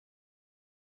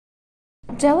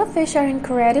Jellyfish are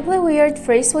incredibly weird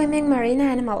free-swimming marine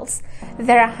animals.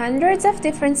 There are hundreds of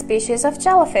different species of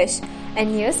jellyfish,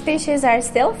 and new species are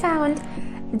still found.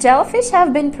 Jellyfish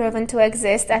have been proven to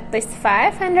exist at least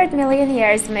 500 million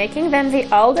years, making them the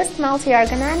oldest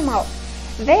multi-organ animal.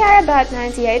 They are about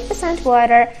 98%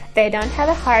 water, they don't have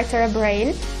a heart or a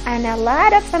brain, and a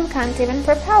lot of them can't even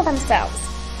propel themselves.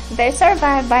 They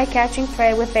survive by catching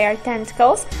prey with their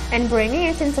tentacles and bringing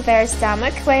it into their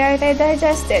stomach where they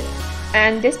digest it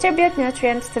and distribute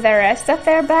nutrients to the rest of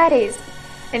their bodies.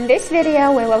 In this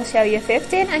video, we will show you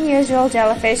 15 unusual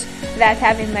jellyfish that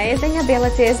have amazing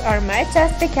abilities or might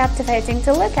just be captivating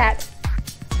to look at.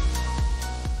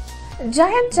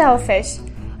 Giant jellyfish.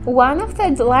 One of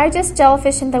the largest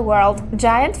jellyfish in the world,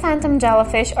 giant phantom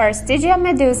jellyfish or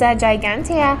Stygiomedusa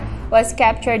gigantea, was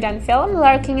captured on film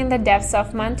lurking in the depths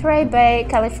of Monterey Bay,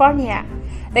 California.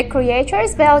 The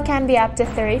creature's bill can be up to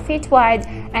 3 feet wide,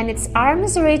 and its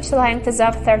arms reach lengths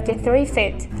of 33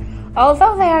 feet.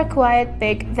 Although they are quite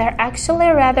big, they're actually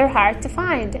rather hard to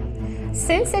find.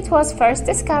 Since it was first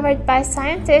discovered by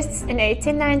scientists in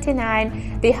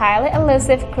 1899, the highly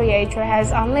elusive creature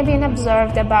has only been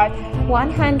observed about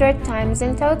 100 times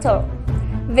in total.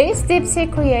 These deep-sea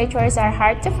creatures are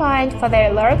hard to find, for they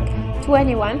lurk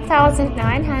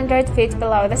 21,900 feet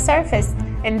below the surface,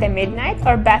 in the midnight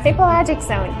or bathypelagic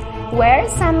zone, where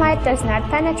sunlight does not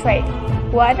penetrate.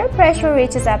 Water pressure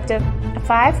reaches up to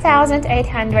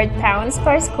 5,800 pounds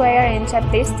per square inch at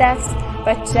these depths,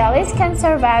 but jellies can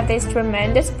survive these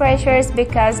tremendous pressures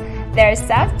because their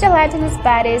soft gelatinous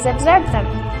bodies absorb them.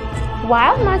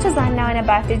 While much is unknown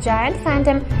about the giant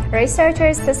phantom,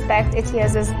 researchers suspect it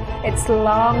uses its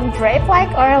long,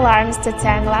 drape-like oral arms to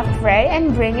tangle up prey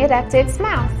and bring it up to its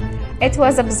mouth. It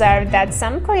was observed that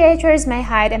some creatures may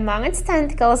hide among its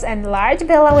tentacles and large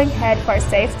billowing head for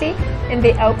safety in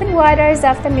the open waters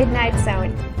of the midnight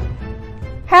zone.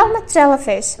 Helmet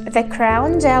jellyfish. The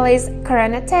crown jellies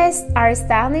Coronates are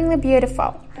astoundingly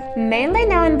beautiful. Mainly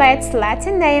known by its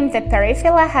Latin name, the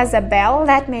periphylla has a bell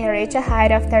that may reach a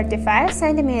height of 35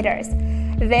 centimeters.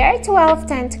 Their 12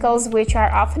 tentacles, which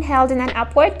are often held in an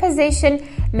upward position,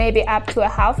 may be up to a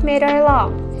half meter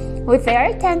long. With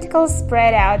their tentacles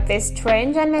spread out, this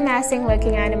strange and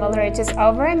menacing-looking animal reaches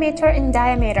over a meter in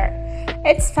diameter.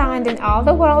 It's found in all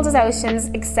the world's oceans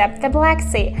except the Black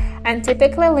Sea, and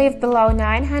typically live below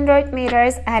 900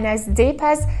 meters and as deep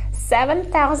as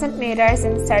 7,000 meters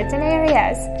in certain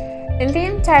areas. In the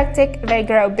Antarctic, they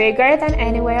grow bigger than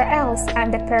anywhere else,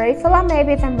 and the periphylla may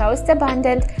be the most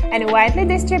abundant and widely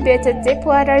distributed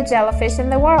deep-water jellyfish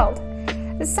in the world.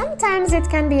 Sometimes it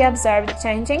can be observed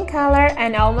changing color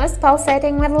and almost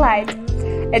pulsating with light.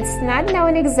 It's not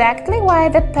known exactly why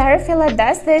the periphylla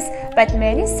does this, but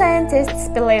many scientists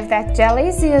believe that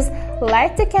jellies use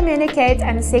light to communicate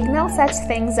and signal such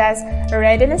things as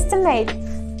readiness to mate.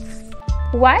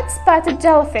 White-spotted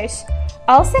jellyfish.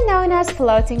 Also known as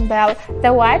floating bell,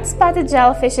 the white-spotted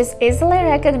jellyfish is easily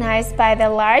recognized by the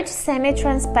large,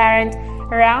 semi-transparent,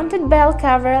 rounded bell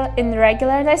cover in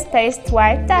regularly spaced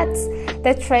white dots.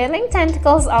 The trailing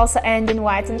tentacles also end in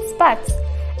whitened spots.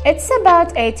 It's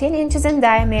about 18 inches in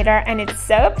diameter, and it's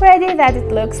so pretty that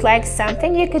it looks like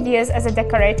something you could use as a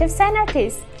decorative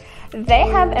centerpiece. They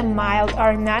have a mild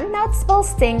or non-noticeable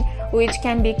sting, which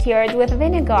can be cured with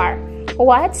vinegar.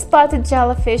 White-spotted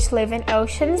jellyfish live in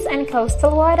oceans and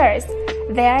coastal waters.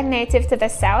 They are native to the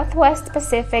Southwest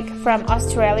Pacific from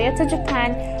Australia to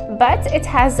Japan, but it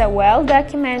has a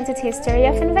well-documented history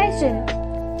of invasion.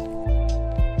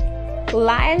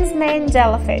 Lion's mane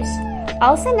jellyfish.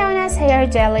 Also known as hair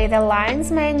jelly, the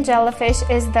lion's mane jellyfish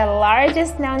is the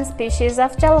largest known species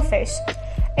of jellyfish.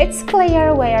 It's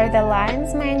clear where the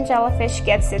lion's mane jellyfish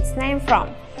gets its name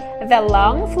from. The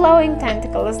long flowing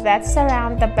tentacles that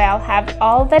surround the bell have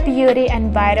all the beauty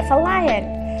and bite of a lion.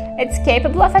 It's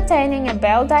capable of attaining a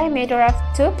bell diameter of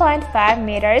 2.5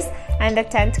 meters, and the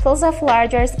tentacles of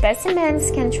larger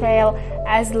specimens can trail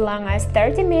as long as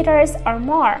 30 meters or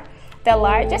more. The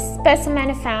largest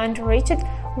specimen found reached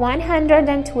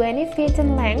 120 feet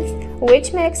in length,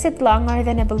 which makes it longer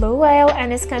than a blue whale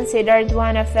and is considered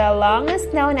one of the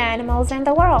longest known animals in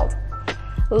the world.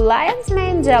 Lion's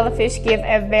mane jellyfish give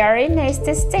a very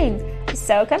nasty sting,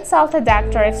 so consult a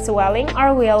doctor if swelling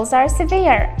or wheals are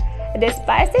severe.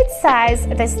 Despite its size,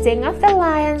 the sting of the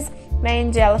lion's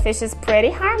mane jellyfish is pretty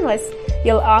harmless.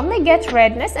 You'll only get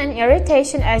redness and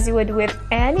irritation as you would with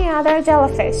any other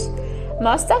jellyfish.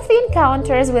 Most of the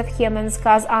encounters with humans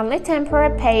cause only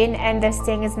temporary pain, and the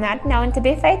sting is not known to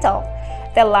be fatal.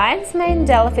 The lion's mane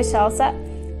jellyfish also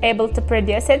able to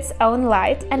produce its own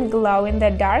light and glow in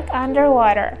the dark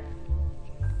underwater.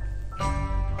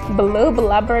 Blue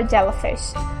blubber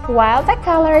jellyfish. While the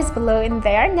color is blue in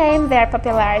their name, their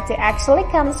popularity actually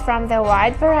comes from the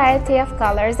wide variety of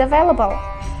colors available.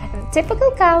 The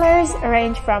typical colors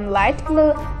range from light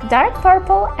blue, dark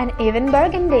purple, and even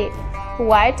burgundy.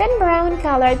 White and brown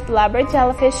colored blubber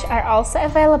jellyfish are also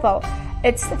available.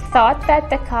 It's thought that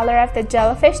the color of the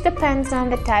jellyfish depends on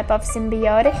the type of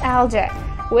symbiotic algae,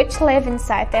 which live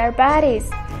inside their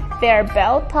bodies. Their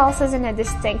bell pulses in a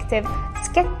distinctive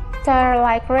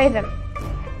skitter-like rhythm.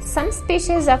 Some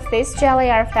species of this jelly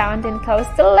are found in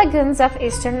coastal lagoons of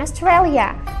eastern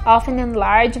Australia, often in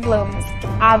large blooms.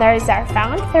 Others are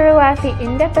found throughout the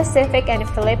Indo-Pacific and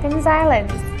Philippines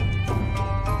Islands.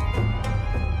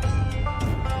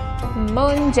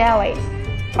 Moon jelly.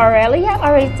 Aurelia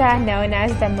aurita, known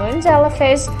as the moon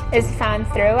jellyfish, is found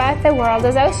throughout the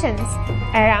world's oceans.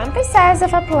 Around the size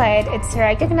of a plate, it's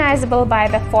recognizable by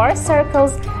the 4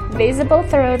 circles visible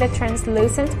through the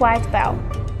translucent white bell.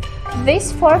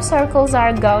 These 4 circles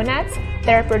are gonads,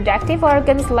 the reproductive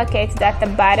organs located at the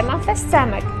bottom of the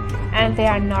stomach, and they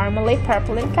are normally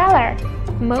purple in color.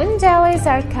 Moon jellies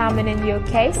are common in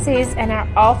UK seas and are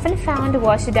often found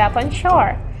washed up on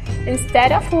shore.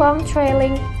 Instead of long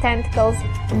trailing tentacles,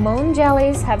 moon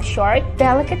jellies have short,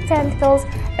 delicate tentacles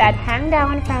that hang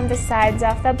down from the sides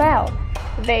of the bell.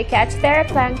 They catch their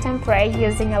plankton prey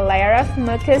using a layer of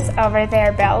mucus over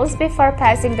their bells before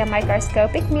passing the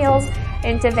microscopic meals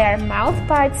into their mouth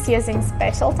parts using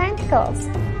special tentacles.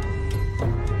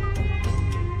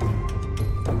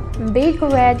 Big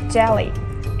red jelly.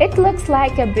 It looks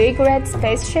like a big red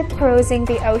spaceship cruising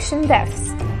the ocean depths,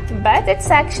 but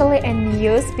it's actually a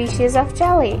new species of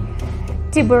jelly.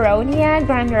 Tiburonia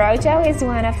grandrojo is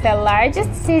one of the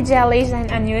largest sea jellies and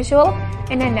unusual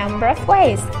in a number of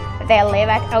ways. They live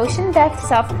at ocean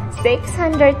depths of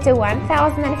 600 to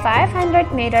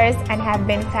 1,500 meters and have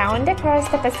been found across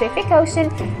the Pacific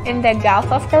Ocean in the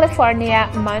Gulf of California,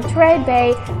 Monterey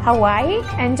Bay, Hawaii,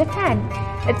 and Japan.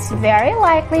 It's very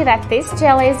likely that these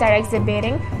jellies are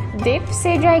exhibiting deep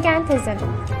sea gigantism.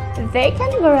 They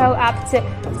can grow up to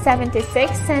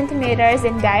 76 centimeters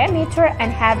in diameter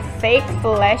and have thick,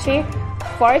 fleshy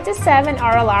 4 to 7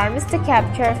 oral arms to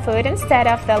capture food instead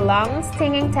of the long,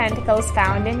 stinging tentacles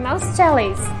found in most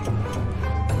jellies.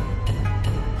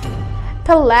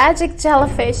 Pelagic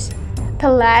jellyfish.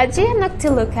 Pelagia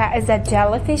noctiluca is a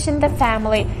jellyfish in the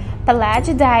family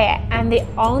Pelagidae and the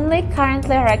only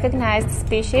currently recognized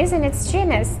species in its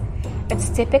genus. It's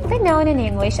typically known in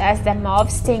English as the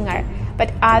mauve stinger,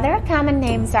 but other common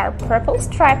names are purple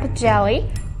striped jelly,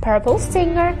 purple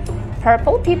stinger,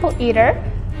 purple people eater,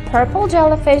 purple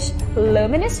jellyfish,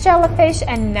 luminous jellyfish,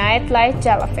 and nightlight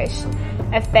jellyfish.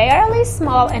 A fairly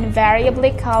small and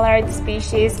variably colored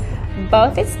species,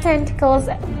 both its tentacles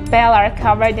bell are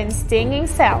covered in stinging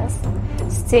cells.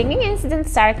 Stinging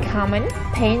incidents are common,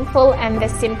 painful, and the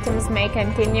symptoms may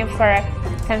continue for a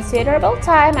considerable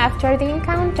time after the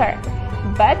encounter,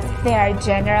 but they are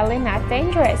generally not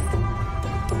dangerous.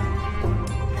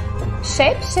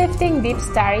 Shape-shifting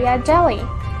Dipstaria jelly.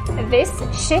 This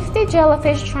shifty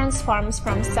jellyfish transforms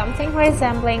from something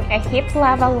resembling a hip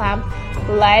lava lamp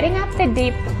lighting up the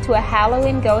deep to a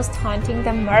Halloween ghost haunting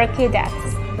the murky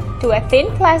depths, to a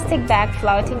thin plastic bag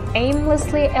floating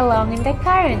aimlessly along in the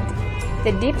current.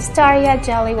 The Dipstaria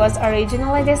jelly was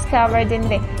originally discovered in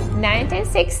the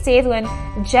 1960s when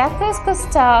Jacques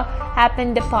Cousteau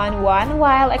happened upon one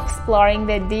while exploring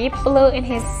the deep blue in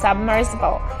his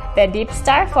submersible, the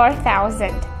Deepstar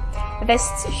 4000. This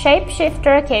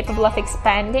shapeshifter, capable of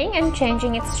expanding and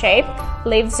changing its shape,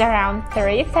 lives around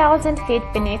 3,000 feet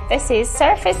beneath the sea's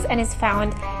surface and is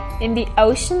found in the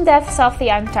ocean depths of the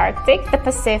Antarctic, the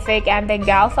Pacific, and the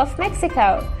Gulf of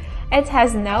Mexico. It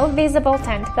has no visible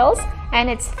tentacles, and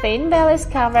its thin bell is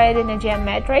covered in a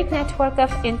geometric network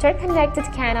of interconnected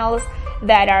canals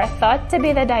that are thought to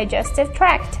be the digestive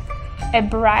tract. A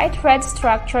bright red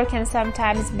structure can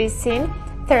sometimes be seen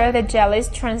through the jelly's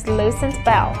translucent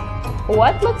bell.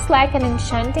 What looks like an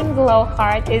enchanting glow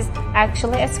heart is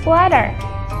actually a squatter,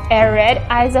 a red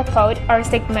isopod or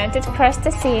segmented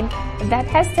crustacean that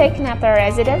has taken up a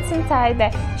residence inside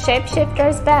the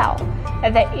shapeshifter's bell.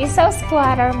 The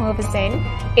isosquatter moves in,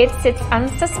 eats its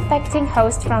unsuspecting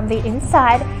host from the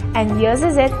inside, and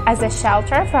uses it as a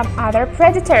shelter from other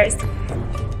predators.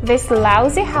 This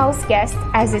lousy house guest,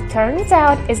 as it turns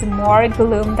out, is more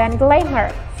gloom than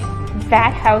glamour.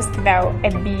 That host, though, a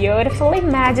beautifully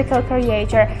magical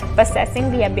creature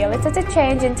possessing the ability to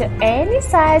change into any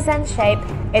size and shape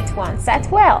it wants at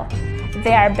will.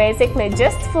 They are basically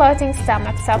just floating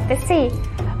stomachs of the sea.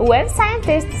 When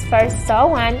scientists first saw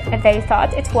one, they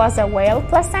thought it was a whale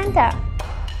placenta.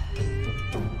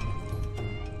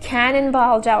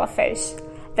 cannonball jellyfish.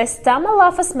 The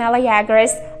Stomalophus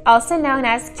meleagris, also known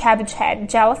as cabbage-head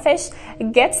jellyfish,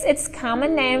 gets its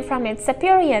common name from its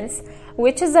appearance,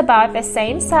 which is about the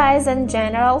same size and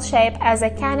general shape as a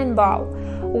cannonball.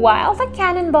 While the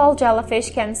cannonball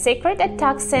jellyfish can secrete a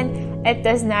toxin, it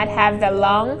does not have the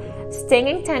long,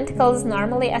 stinging tentacles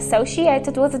normally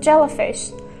associated with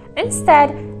jellyfish.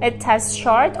 Instead, it has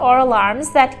short oral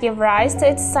arms that give rise to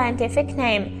its scientific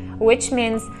name, which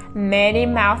means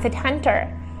many-mouthed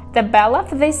hunter. The bell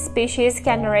of this species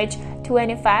can reach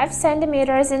 25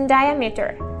 centimeters in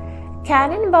diameter.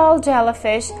 Cannonball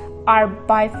jellyfish are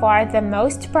by far the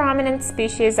most prominent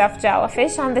species of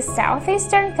jellyfish on the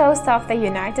southeastern coast of the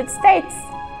United States.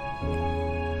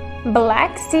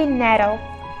 Black sea nettle.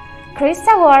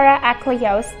 Chrysogora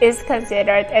acleos is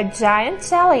considered a giant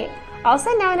jelly. Also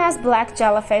known as black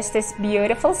jellyfish, this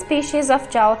beautiful species of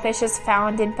jellyfish is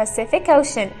found in Pacific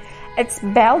Ocean. Its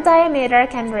bell diameter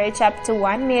can reach up to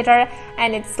 1 meter,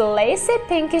 and its lacy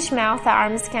pinkish mouth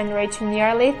arms can reach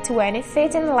nearly 20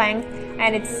 feet in length,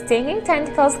 and its stinging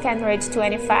tentacles can reach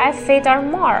 25 feet or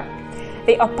more.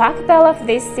 The opaque bell of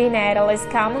this sea nettle is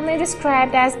commonly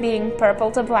described as being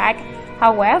purple to black.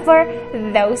 However,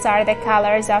 those are the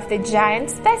colors of the giant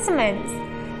specimens.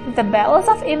 The bells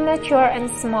of immature and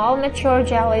small mature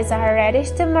jellies are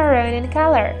reddish to maroon in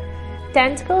color.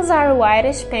 Tentacles are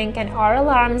whitish pink and oral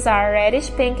arms are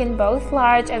reddish pink in both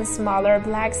large and smaller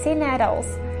black sea nettles.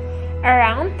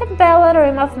 Around the bell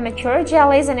rim of mature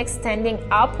jellies and extending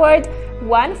upward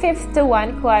 1/5 to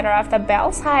 1/4 of the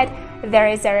bell's height, there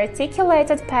is a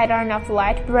reticulated pattern of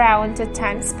light brown to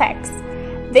tan specks.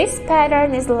 This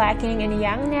pattern is lacking in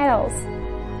young nettles.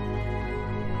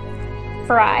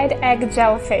 Fried egg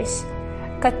jellyfish.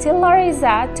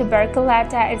 Cotyloryza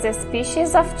tuberculata is a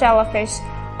species of jellyfish,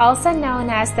 also known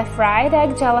as the fried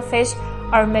egg jellyfish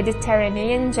or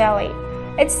Mediterranean jelly.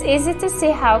 It's easy to see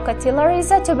how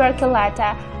Cotyloryza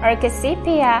tuberculata or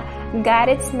Cassipia got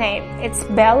its name. Its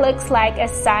bell looks like a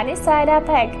sunny side-up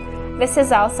egg. This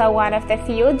is also one of the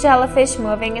few jellyfish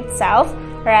moving itself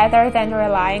rather than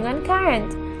relying on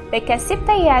current. The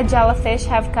Cassipia jellyfish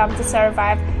have come to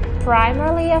survive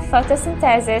primarily of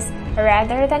photosynthesis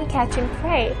rather than catching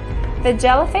prey. The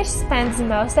jellyfish spends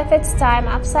most of its time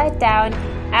upside down,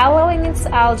 allowing its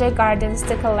algae gardens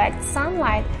to collect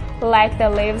sunlight like the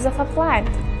leaves of a plant.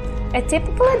 A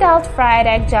typical adult fried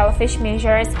egg jellyfish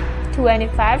measures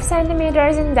 25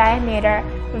 centimeters in diameter,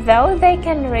 though they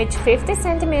can reach 50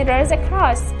 centimeters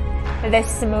across. The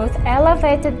smooth,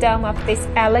 elevated dome of this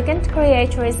elegant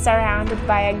creature is surrounded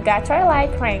by a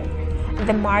gutter-like ring.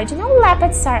 The marginal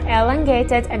lappets are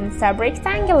elongated and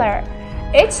subrectangular.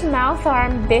 Each mouth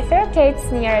arm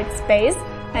bifurcates near its base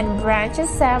and branches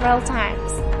several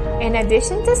times. In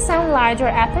addition to some larger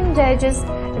appendages,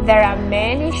 there are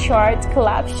many short,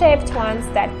 club-shaped ones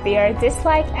that bear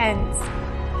disc-like ends.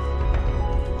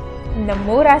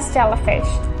 Nomura's jellyfish.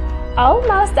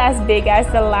 Almost as big as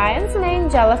the lion's mane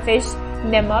jellyfish,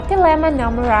 Nemopilema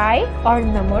nomurai or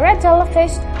Nomura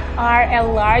jellyfish are a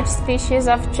large species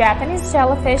of Japanese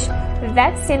jellyfish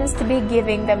that seems to be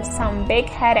giving them some big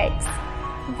headaches.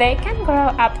 They can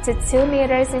grow up to 2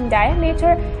 meters in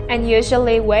diameter and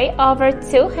usually weigh over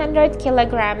 200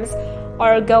 kilograms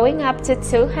or going up to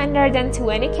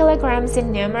 220 kilograms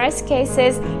in numerous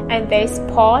cases, and they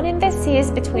spawn in the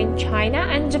seas between China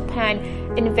and Japan,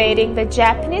 invading the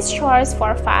Japanese shores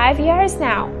for 5 years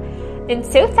now. In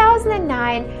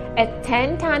 2009, a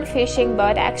 10-ton fishing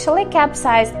boat actually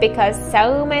capsized because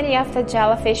so many of the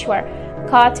jellyfish were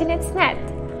caught in its net.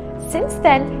 Since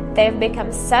then, they've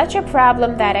become such a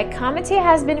problem that a committee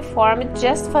has been formed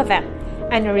just for them,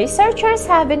 and researchers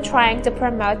have been trying to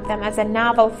promote them as a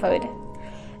novel food.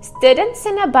 Students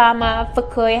in Obama,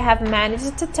 Fukui have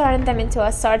managed to turn them into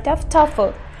a sort of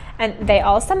tofu, and they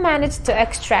also managed to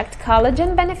extract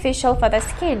collagen beneficial for the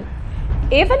skin.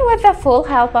 Even with the full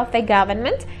help of the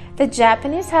government, the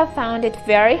Japanese have found it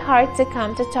very hard to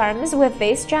come to terms with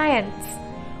these giants.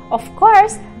 Of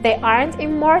course, they aren't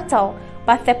immortal,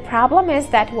 but the problem is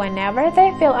that whenever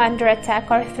they feel under attack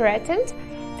or threatened,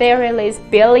 they release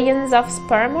billions of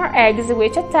sperm or eggs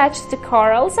which attach to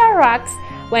corals or rocks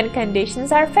when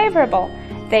conditions are favorable.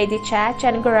 They detach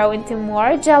and grow into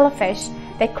more jellyfish.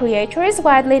 The creature is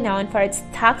widely known for its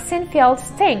toxin-filled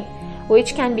sting,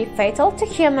 which can be fatal to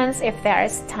humans if they are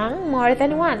stung more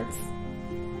than once.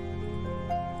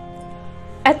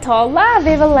 Atolla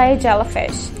vivulae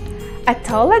jellyfish.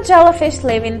 Atolla jellyfish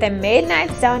live in the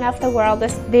midnight zone of the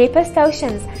world's deepest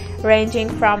oceans, ranging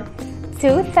from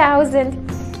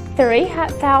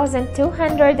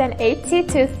 3,280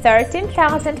 to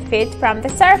 13,000 feet from the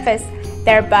surface.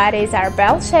 Their bodies are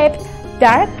bell-shaped,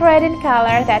 dark red in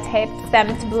color that helps them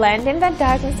to blend in the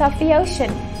darkness of the ocean.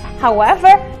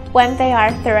 However, when they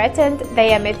are threatened,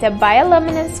 they emit a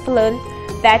bioluminescence fluid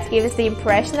that gives the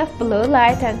impression of blue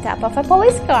light on top of a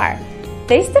police car.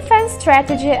 This defense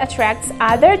strategy attracts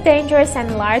other dangerous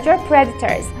and larger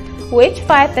predators, which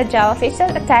fight the jellyfish's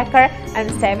attacker and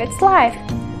save its life.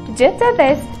 Due to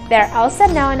this, they are also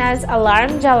known as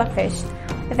alarm jellyfish.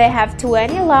 They have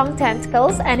 20 long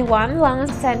tentacles and one long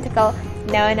tentacle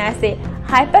known as the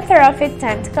hypertrophic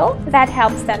tentacle that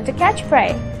helps them to catch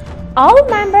prey. All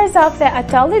members of the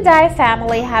Atollidae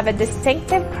family have a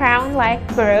distinctive crown-like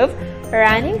groove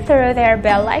running through their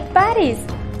bell-like bodies.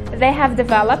 They have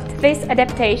developed these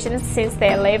adaptations since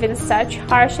they live in such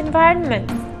harsh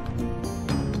environments.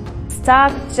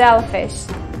 Stalked jellyfish.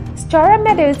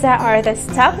 Storomedusa or the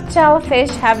stalked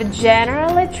jellyfish have a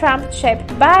generally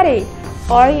trump-shaped body,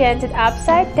 oriented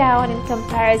upside down in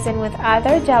comparison with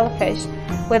other jellyfish,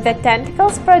 with the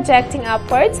tentacles projecting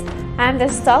upwards and the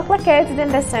stalk located in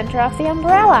the center of the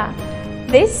umbrella.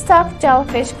 These stalked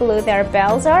jellyfish glue their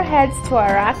bells or heads to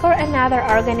a rock or another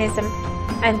organism,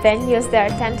 and then use their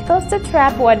tentacles to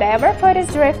trap whatever food is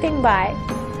drifting by.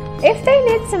 If they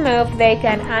need to move, they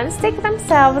can unstick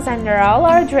themselves and roll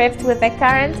or drift with the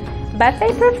current, but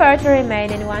they prefer to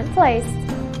remain in one place.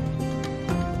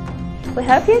 We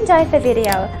hope you enjoyed the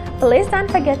video. Please don't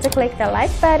forget to click the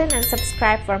like button and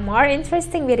subscribe for more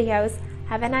interesting videos.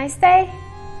 Have a nice day!